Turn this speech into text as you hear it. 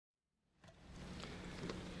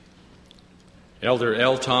Elder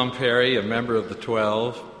L. Tom Perry, a member of the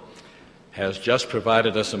 12, has just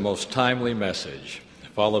provided us a most timely message,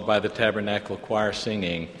 followed by the Tabernacle Choir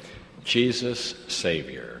singing, Jesus,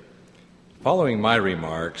 Savior. Following my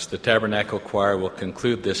remarks, the Tabernacle Choir will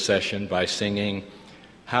conclude this session by singing,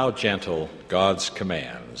 How Gentle God's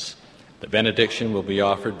Commands. The benediction will be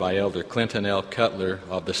offered by Elder Clinton L. Cutler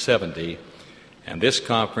of the 70, and this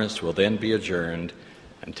conference will then be adjourned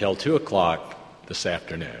until 2 o'clock this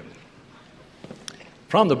afternoon.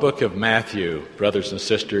 From the book of Matthew, brothers and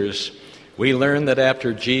sisters, we learn that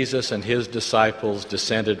after Jesus and his disciples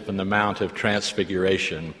descended from the Mount of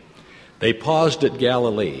Transfiguration, they paused at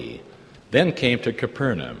Galilee, then came to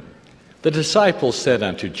Capernaum. The disciples said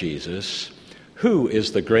unto Jesus, Who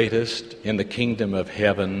is the greatest in the kingdom of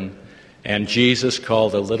heaven? And Jesus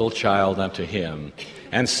called a little child unto him,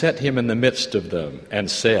 and set him in the midst of them,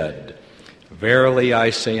 and said, Verily I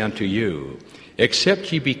say unto you,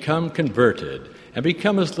 except ye become converted, and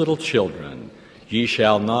become as little children, ye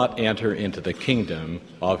shall not enter into the kingdom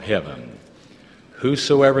of heaven.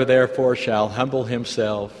 Whosoever therefore shall humble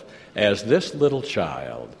himself as this little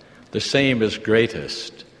child, the same is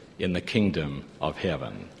greatest in the kingdom of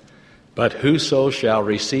heaven. But whoso shall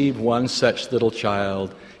receive one such little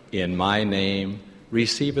child in my name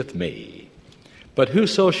receiveth me. But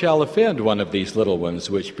whoso shall offend one of these little ones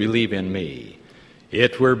which believe in me,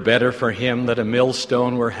 it were better for him that a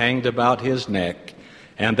millstone were hanged about his neck,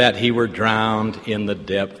 and that he were drowned in the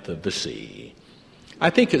depth of the sea. I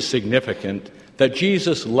think it's significant that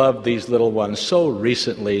Jesus loved these little ones so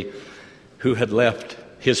recently who had left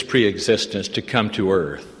his pre-existence to come to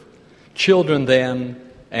earth. Children then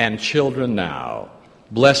and children now,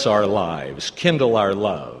 bless our lives, kindle our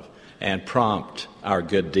love, and prompt our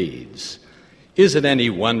good deeds. Is it any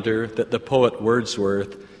wonder that the poet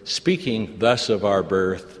Wordsworth, speaking thus of our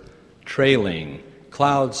birth, trailing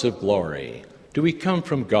clouds of glory, do we come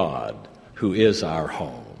from God, who is our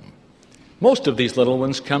home? Most of these little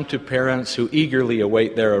ones come to parents who eagerly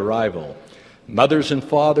await their arrival, mothers and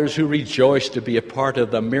fathers who rejoice to be a part of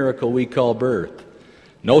the miracle we call birth.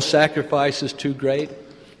 No sacrifice is too great,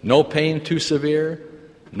 no pain too severe,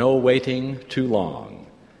 no waiting too long.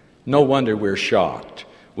 No wonder we're shocked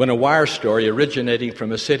when a wire story originating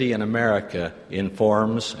from a city in America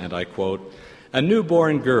informs, and I quote, a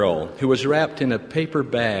newborn girl who was wrapped in a paper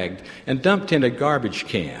bag and dumped in a garbage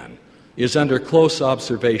can is under close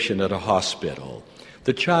observation at a hospital.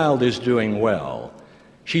 The child is doing well.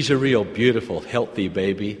 She's a real beautiful, healthy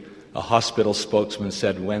baby, a hospital spokesman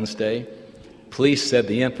said Wednesday. Police said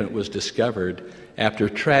the infant was discovered after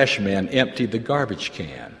trash men emptied the garbage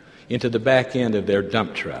can into the back end of their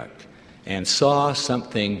dump truck and saw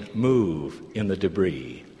something move in the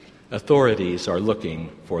debris. Authorities are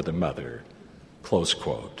looking for the mother. Close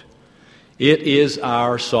quote. It is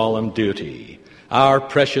our solemn duty, our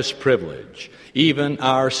precious privilege, even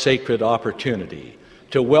our sacred opportunity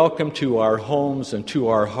to welcome to our homes and to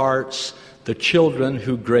our hearts the children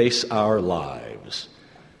who grace our lives.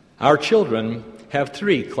 Our children have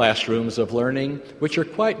 3 classrooms of learning which are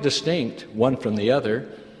quite distinct one from the other.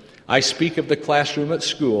 I speak of the classroom at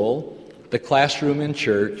school, the classroom in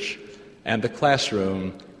church, and the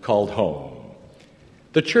classroom called home.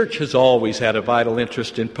 The church has always had a vital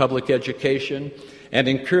interest in public education and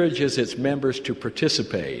encourages its members to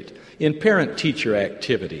participate in parent-teacher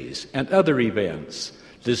activities and other events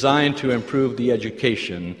designed to improve the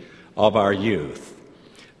education of our youth.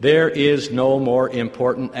 There is no more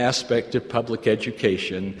important aspect of public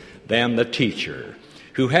education than the teacher,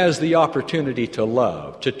 who has the opportunity to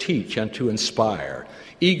love, to teach, and to inspire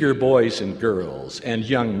eager boys and girls and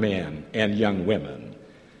young men and young women.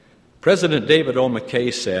 President David O.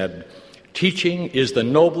 McKay said, teaching is the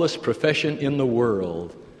noblest profession in the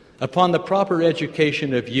world. Upon the proper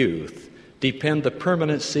education of youth depend the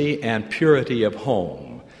permanency and purity of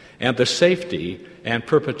home and the safety and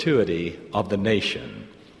perpetuity of the nation.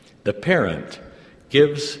 The parent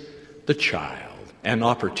gives the child an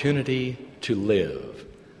opportunity to live.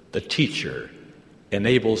 The teacher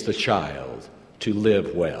enables the child to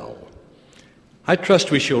live well. I trust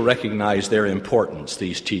we shall recognize their importance,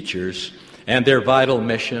 these teachers, and their vital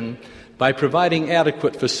mission by providing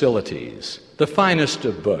adequate facilities, the finest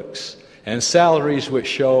of books, and salaries which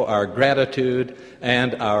show our gratitude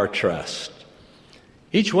and our trust.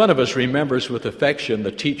 Each one of us remembers with affection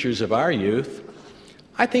the teachers of our youth.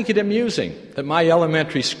 I think it amusing that my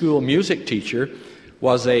elementary school music teacher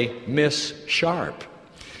was a Miss Sharp.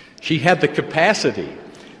 She had the capacity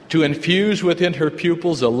to infuse within her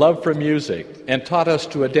pupils a love for music and taught us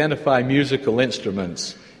to identify musical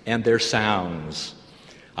instruments and their sounds.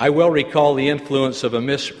 I well recall the influence of a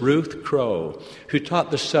Miss Ruth Crow, who taught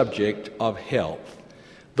the subject of health.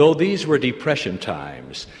 Though these were depression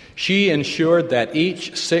times, she ensured that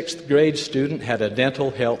each sixth grade student had a dental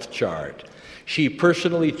health chart. She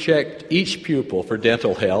personally checked each pupil for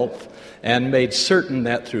dental health and made certain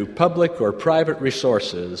that through public or private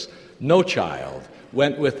resources, no child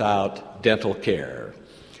went without dental care.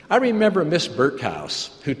 I remember Miss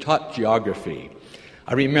Burkhouse, who taught geography.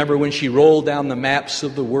 I remember when she rolled down the maps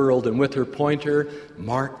of the world and with her pointer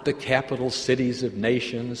marked the capital cities of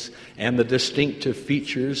nations and the distinctive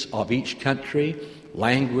features of each country,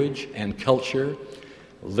 language, and culture.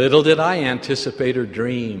 Little did I anticipate or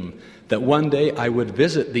dream that one day I would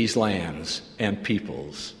visit these lands and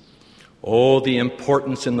peoples. Oh, the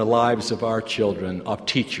importance in the lives of our children of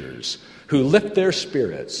teachers who lift their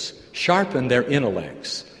spirits, sharpen their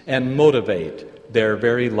intellects, and motivate their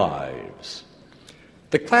very lives.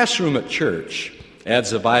 The classroom at church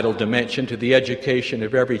adds a vital dimension to the education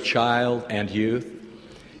of every child and youth.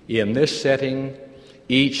 In this setting,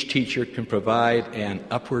 each teacher can provide an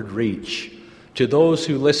upward reach to those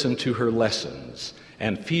who listen to her lessons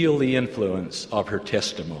and feel the influence of her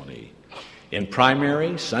testimony. In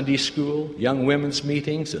primary, Sunday school, young women's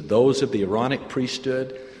meetings, and those of the Aaronic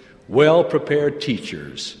priesthood, well-prepared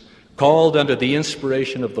teachers, called under the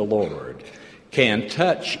inspiration of the Lord, can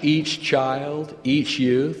touch each child, each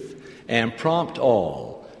youth, and prompt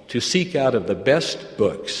all to seek out of the best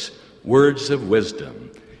books words of wisdom,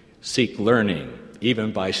 seek learning,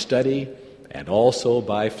 even by study and also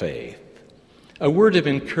by faith. A word of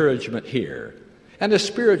encouragement here and a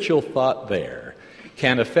spiritual thought there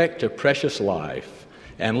can affect a precious life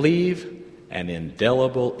and leave an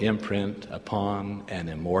indelible imprint upon an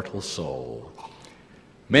immortal soul.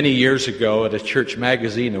 Many years ago at a church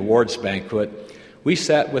magazine awards banquet, we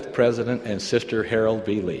sat with President and Sister Harold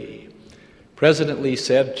B. Lee. President Lee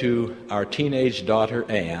said to our teenage daughter,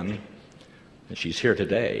 Anne, and she's here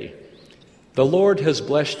today, "The Lord has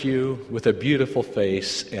blessed you with a beautiful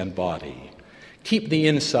face and body. Keep the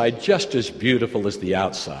inside just as beautiful as the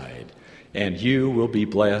outside, and you will be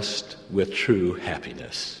blessed with true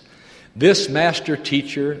happiness." This master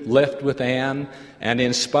teacher left with Anne an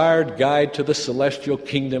inspired guide to the celestial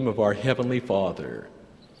kingdom of our Heavenly Father.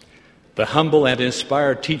 The humble and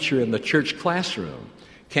inspired teacher in the church classroom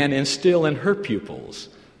can instill in her pupils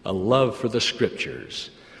a love for the Scriptures.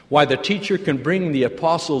 Why, the teacher can bring the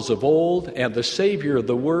apostles of old and the Savior of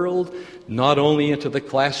the world not only into the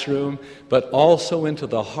classroom, but also into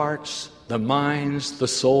the hearts, the minds, the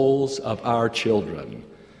souls of our children.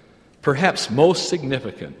 Perhaps most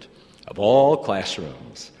significant of all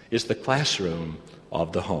classrooms is the classroom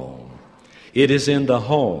of the home. It is in the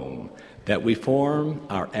home that we form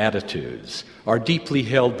our attitudes, our deeply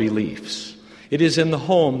held beliefs. It is in the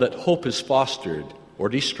home that hope is fostered or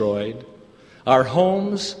destroyed. Our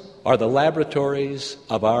homes are the laboratories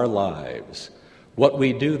of our lives. What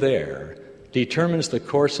we do there determines the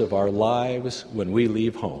course of our lives when we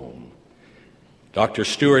leave home. Dr.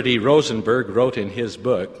 Stuart E. Rosenberg wrote in his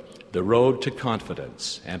book, The Road to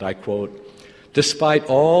Confidence, and I quote, "Despite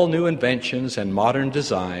all new inventions and modern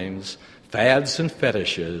designs, fads and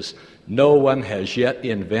fetishes, no one has yet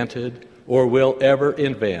invented or will ever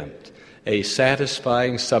invent a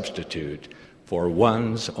satisfying substitute for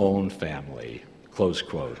one's own family." Close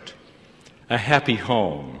quote. A happy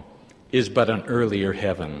home is but an earlier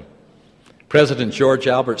heaven. President George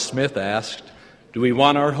Albert Smith asked, "Do we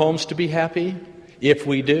want our homes to be happy? If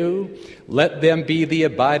we do, let them be the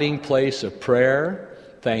abiding place of prayer,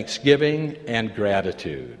 thanksgiving, and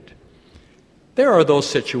gratitude." There are those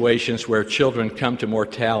situations where children come to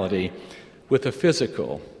mortality with a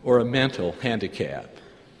physical or a mental handicap.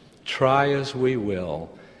 Try as we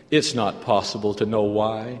will, it's not possible to know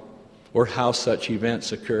why or how such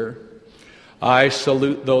events occur. I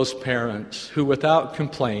salute those parents who, without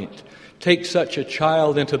complaint, take such a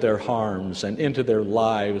child into their arms and into their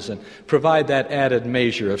lives and provide that added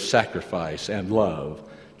measure of sacrifice and love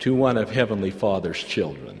to one of Heavenly Father's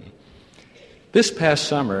children. This past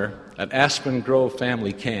summer at Aspen Grove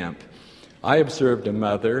Family Camp, I observed a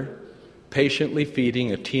mother patiently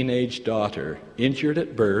feeding a teenage daughter injured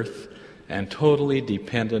at birth and totally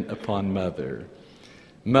dependent upon mother.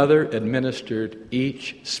 Mother administered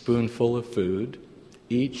each spoonful of food,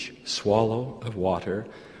 each swallow of water,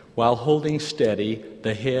 while holding steady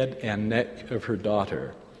the head and neck of her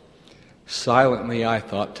daughter. Silently, I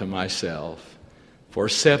thought to myself, for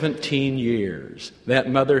 17 years,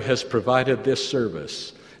 that mother has provided this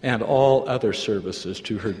service and all other services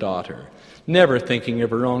to her daughter, never thinking of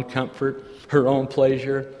her own comfort, her own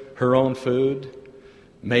pleasure, her own food.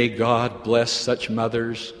 May God bless such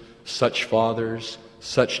mothers, such fathers,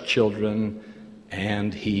 such children,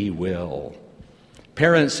 and He will.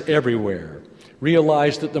 Parents everywhere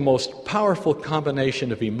realize that the most powerful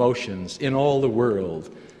combination of emotions in all the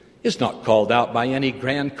world is not called out by any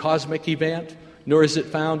grand cosmic event, nor is it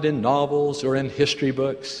found in novels or in history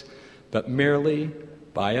books, but merely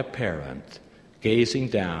by a parent gazing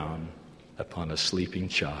down upon a sleeping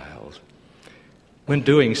child. When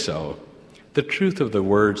doing so, the truth of the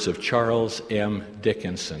words of Charles M.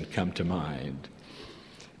 Dickinson come to mind.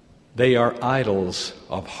 They are idols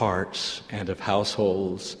of hearts and of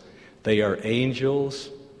households. They are angels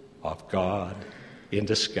of God in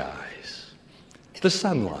disguise. The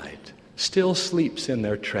sunlight still sleeps in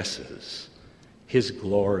their tresses. His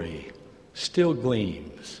glory still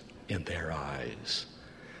gleams in their eyes.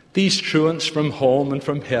 These truants from home and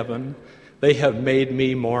from heaven, they have made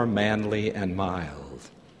me more manly and mild.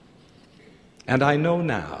 And I know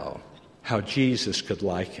now how Jesus could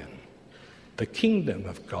liken the kingdom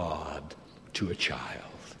of God to a child.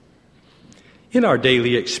 In our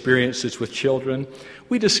daily experiences with children,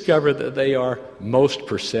 we discover that they are most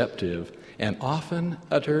perceptive and often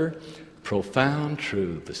utter profound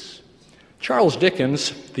truths. Charles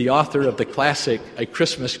Dickens, the author of the classic A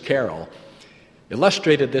Christmas Carol,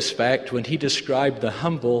 illustrated this fact when he described the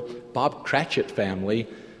humble Bob Cratchit family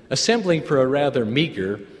assembling for a rather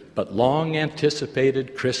meager but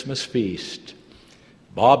long-anticipated Christmas feast.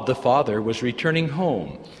 Bob the father was returning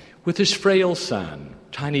home with his frail son,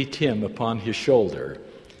 Tiny Tim, upon his shoulder.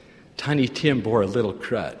 Tiny Tim bore a little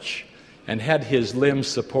crutch and had his limbs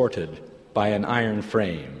supported by an iron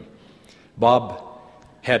frame. Bob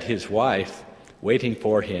had his wife waiting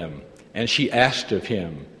for him, and she asked of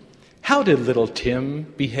him, "How did little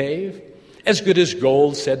Tim behave?" "As good as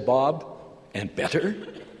gold," said Bob. "And better?"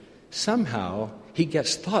 Somehow he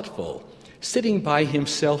gets thoughtful, sitting by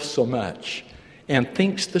himself so much, and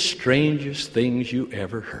thinks the strangest things you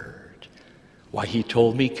ever heard. Why, he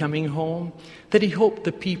told me coming home that he hoped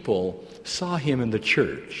the people saw him in the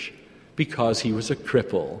church because he was a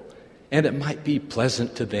cripple, and it might be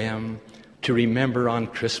pleasant to them to remember on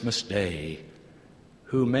Christmas Day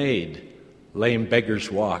who made lame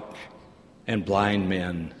beggars walk and blind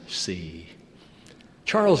men see.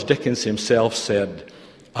 Charles Dickens himself said,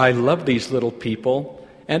 "I love these little people,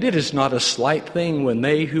 and it is not a slight thing when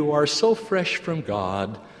they who are so fresh from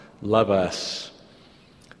God love us."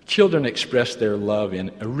 Children express their love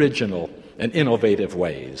in original and innovative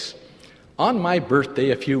ways. On my birthday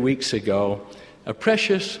a few weeks ago, a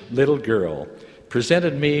precious little girl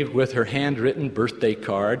presented me with her handwritten birthday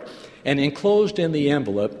card and enclosed in the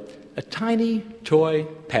envelope a tiny toy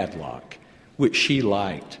padlock, which she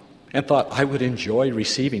liked and thought I would enjoy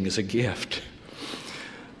receiving as a gift.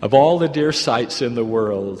 Of all the dear sights in the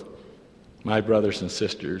world, my brothers and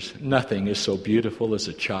sisters, nothing is so beautiful as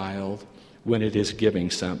a child when it is giving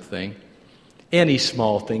something. Any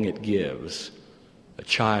small thing it gives, a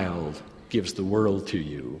child gives the world to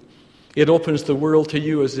you. It opens the world to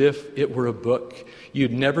you as if it were a book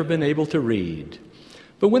you'd never been able to read.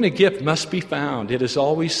 But when a gift must be found, it is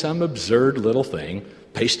always some absurd little thing,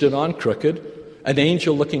 pasted on crooked, an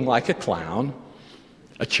angel looking like a clown.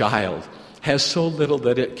 A child has so little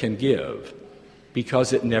that it can give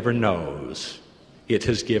because it never knows it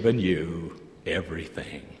has given you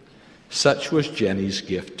everything. Such was Jenny's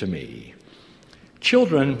gift to me.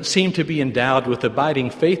 Children seem to be endowed with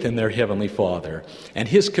abiding faith in their Heavenly Father and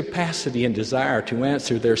His capacity and desire to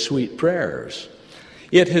answer their sweet prayers.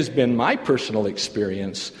 It has been my personal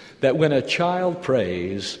experience that when a child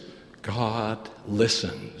prays, God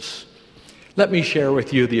listens. Let me share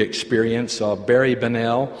with you the experience of Barry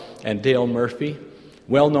Bonnell and Dale Murphy,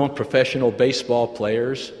 well-known professional baseball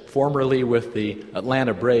players, formerly with the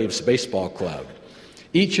Atlanta Braves Baseball Club.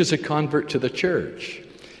 Each is a convert to the church.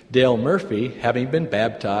 Dale Murphy having been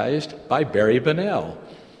baptized by Barry Bonnell.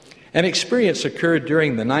 An experience occurred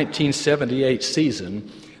during the 1978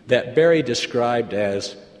 season that Barry described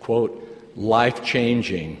as, quote,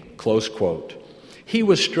 life-changing, close quote. He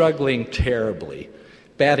was struggling terribly,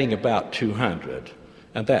 batting about 200,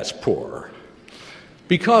 and that's poor.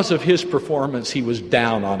 Because of his performance, he was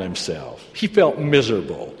down on himself. He felt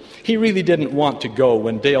miserable. He really didn't want to go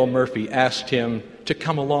when Dale Murphy asked him to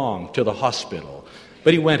come along to the hospital.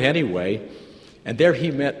 But he went anyway, and there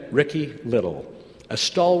he met Ricky Little, a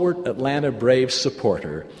stalwart Atlanta Braves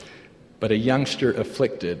supporter, but a youngster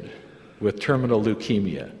afflicted with terminal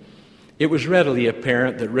leukemia. It was readily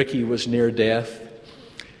apparent that Ricky was near death.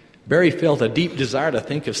 Barry felt a deep desire to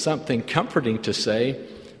think of something comforting to say,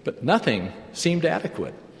 but nothing seemed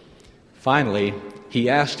adequate. Finally, he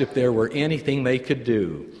asked if there were anything they could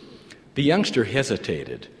do. The youngster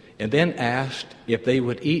hesitated and then asked if they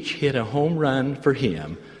would each hit a home run for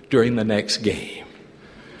him during the next game.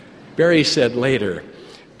 Barry said later,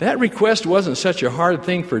 that request wasn't such a hard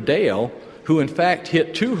thing for Dale, who in fact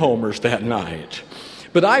hit 2 homers that night.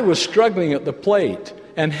 But I was struggling at the plate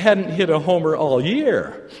and hadn't hit a homer all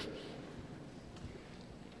year.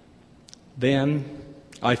 Then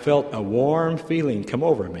I felt a warm feeling come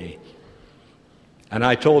over me. And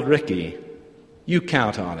I told Ricky, you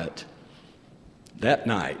count on it. That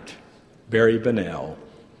night, Barry Bonnell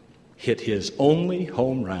hit his only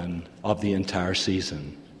home run of the entire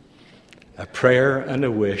season. A prayer and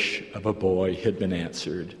a wish of a boy had been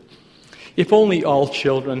answered. If only all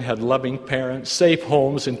children had loving parents, safe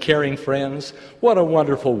homes, and caring friends, what a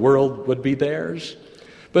wonderful world would be theirs.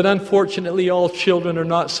 But unfortunately, all children are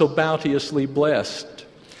not so bounteously blessed.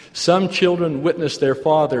 Some children witness their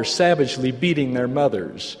fathers savagely beating their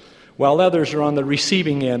mothers, while others are on the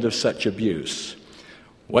receiving end of such abuse.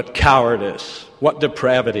 What cowardice, what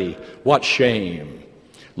depravity, what shame.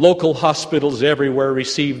 Local hospitals everywhere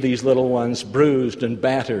receive these little ones bruised and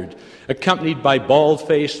battered, accompanied by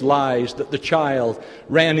bald-faced lies that the child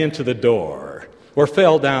ran into the door or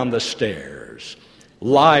fell down the stairs.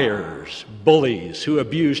 Liars, bullies who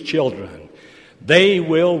abuse children, they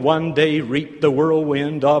will one day reap the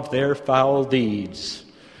whirlwind of their foul deeds.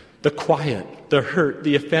 The quiet, the hurt,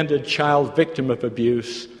 the offended child victim of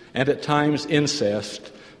abuse, and at times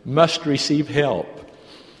incest, must receive help.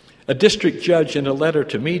 A district judge in a letter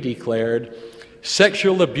to me declared,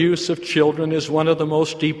 sexual abuse of children is one of the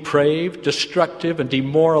most depraved, destructive, and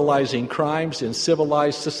demoralizing crimes in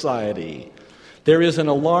civilized society. There is an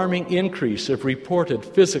alarming increase of reported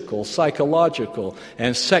physical, psychological,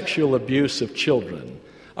 and sexual abuse of children.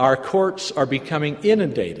 Our courts are becoming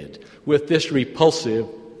inundated with this repulsive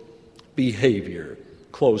behavior.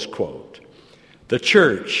 Close quote. The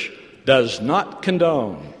church does not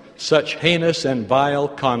condone such heinous and vile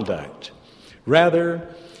conduct. Rather,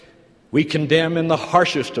 we condemn in the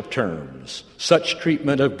harshest of terms such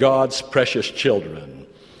treatment of God's precious children.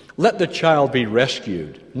 Let the child be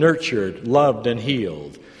rescued, nurtured, loved, and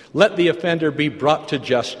healed. Let the offender be brought to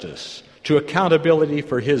justice, to accountability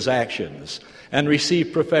for his actions, and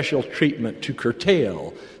receive professional treatment to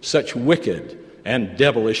curtail such wicked and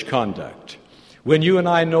devilish conduct. When you and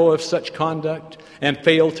I know of such conduct and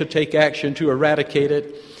fail to take action to eradicate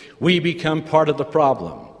it, we become part of the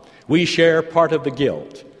problem. We share part of the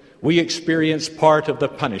guilt. We experience part of the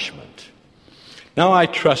punishment. Now, I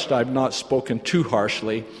trust I've not spoken too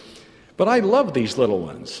harshly, but I love these little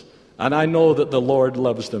ones, and I know that the Lord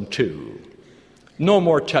loves them too. No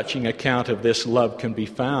more touching account of this love can be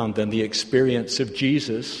found than the experience of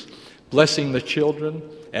Jesus blessing the children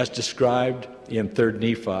as described in 3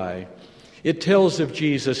 Nephi. It tells of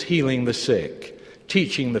Jesus healing the sick,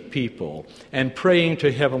 teaching the people, and praying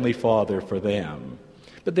to Heavenly Father for them.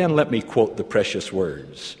 But then let me quote the precious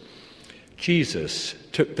words. Jesus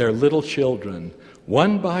took their little children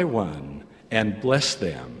one by one and blessed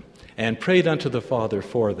them and prayed unto the Father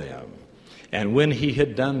for them. And when he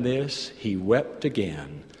had done this, he wept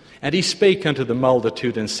again. And he spake unto the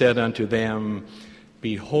multitude and said unto them,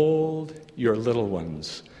 Behold your little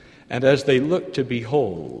ones. And as they looked to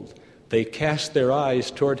behold, they cast their eyes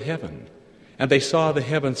toward heaven. And they saw the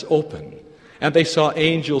heavens open, and they saw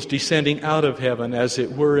angels descending out of heaven as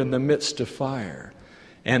it were in the midst of fire.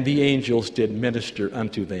 And the angels did minister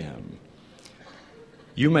unto them.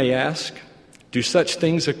 You may ask, do such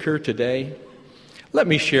things occur today? Let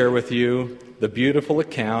me share with you the beautiful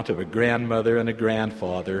account of a grandmother and a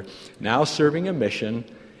grandfather now serving a mission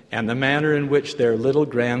and the manner in which their little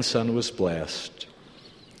grandson was blessed.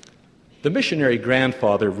 The missionary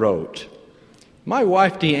grandfather wrote, My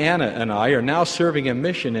wife Deanna and I are now serving a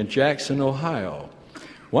mission in Jackson, Ohio.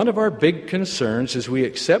 One of our big concerns as we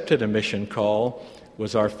accepted a mission call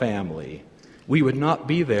was our family. We would not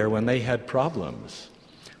be there when they had problems.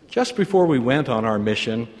 Just before we went on our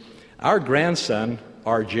mission, our grandson,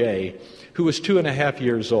 RJ, who was 2.5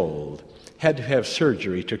 years old, had to have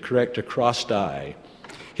surgery to correct a crossed eye.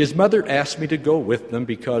 His mother asked me to go with them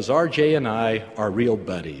because RJ and I are real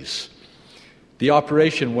buddies. The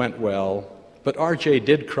operation went well, but RJ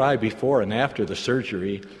did cry before and after the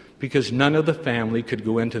surgery because none of the family could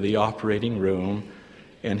go into the operating room,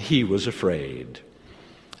 and he was afraid.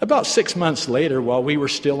 About 6 months later, while we were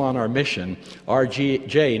still on our mission,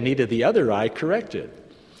 RJ needed the other eye corrected.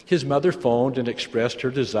 His mother phoned and expressed her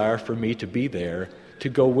desire for me to be there to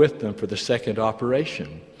go with them for the second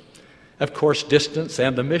operation. Of course, distance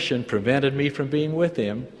and the mission prevented me from being with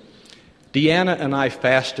him. Deanna and I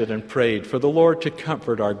fasted and prayed for the Lord to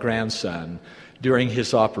comfort our grandson during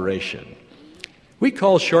his operation. We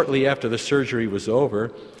called shortly after the surgery was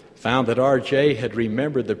over, found that R.J. had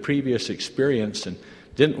remembered the previous experience and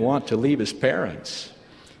didn't want to leave his parents.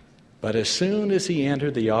 But as soon as he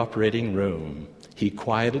entered the operating room, he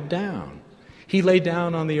quieted down. He lay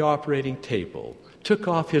down on the operating table, took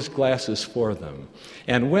off his glasses for them,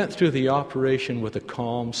 and went through the operation with a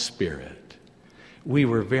calm spirit. We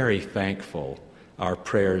were very thankful our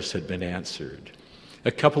prayers had been answered.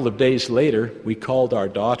 A couple of days later, we called our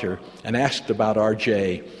daughter and asked about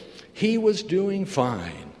R.J. He was doing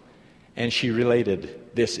fine, and she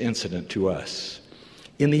related this incident to us.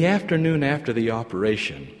 In the afternoon after the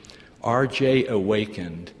operation, R.J.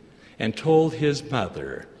 awakened and told his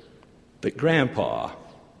mother that Grandpa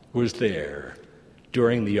was there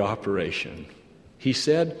during the operation. He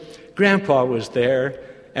said Grandpa was there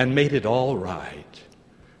and made it all right.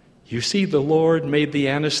 You see, the Lord made the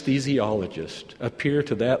anesthesiologist appear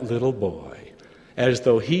to that little boy as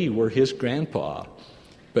though he were his grandpa,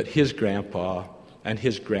 but his grandpa and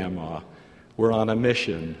his grandma were on a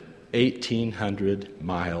mission 1,800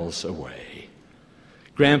 miles away.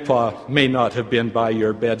 Grandpa may not have been by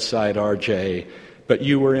your bedside, R.J., but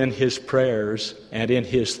you were in his prayers and in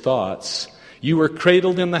his thoughts. You were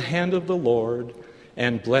cradled in the hand of the Lord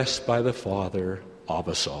and blessed by the Father of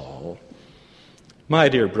us all. My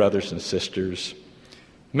dear brothers and sisters,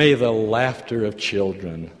 may the laughter of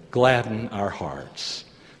children gladden our hearts.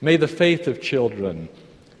 May the faith of children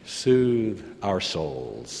soothe our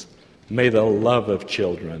souls. May the love of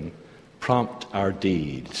children prompt our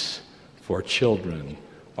deeds, for children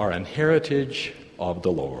are an heritage of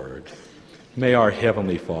the Lord. May our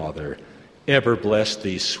Heavenly Father ever bless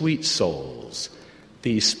these sweet souls,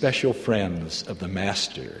 these special friends of the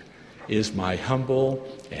Master, is my humble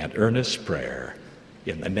and earnest prayer.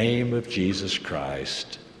 In the name of Jesus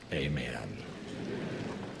Christ, amen.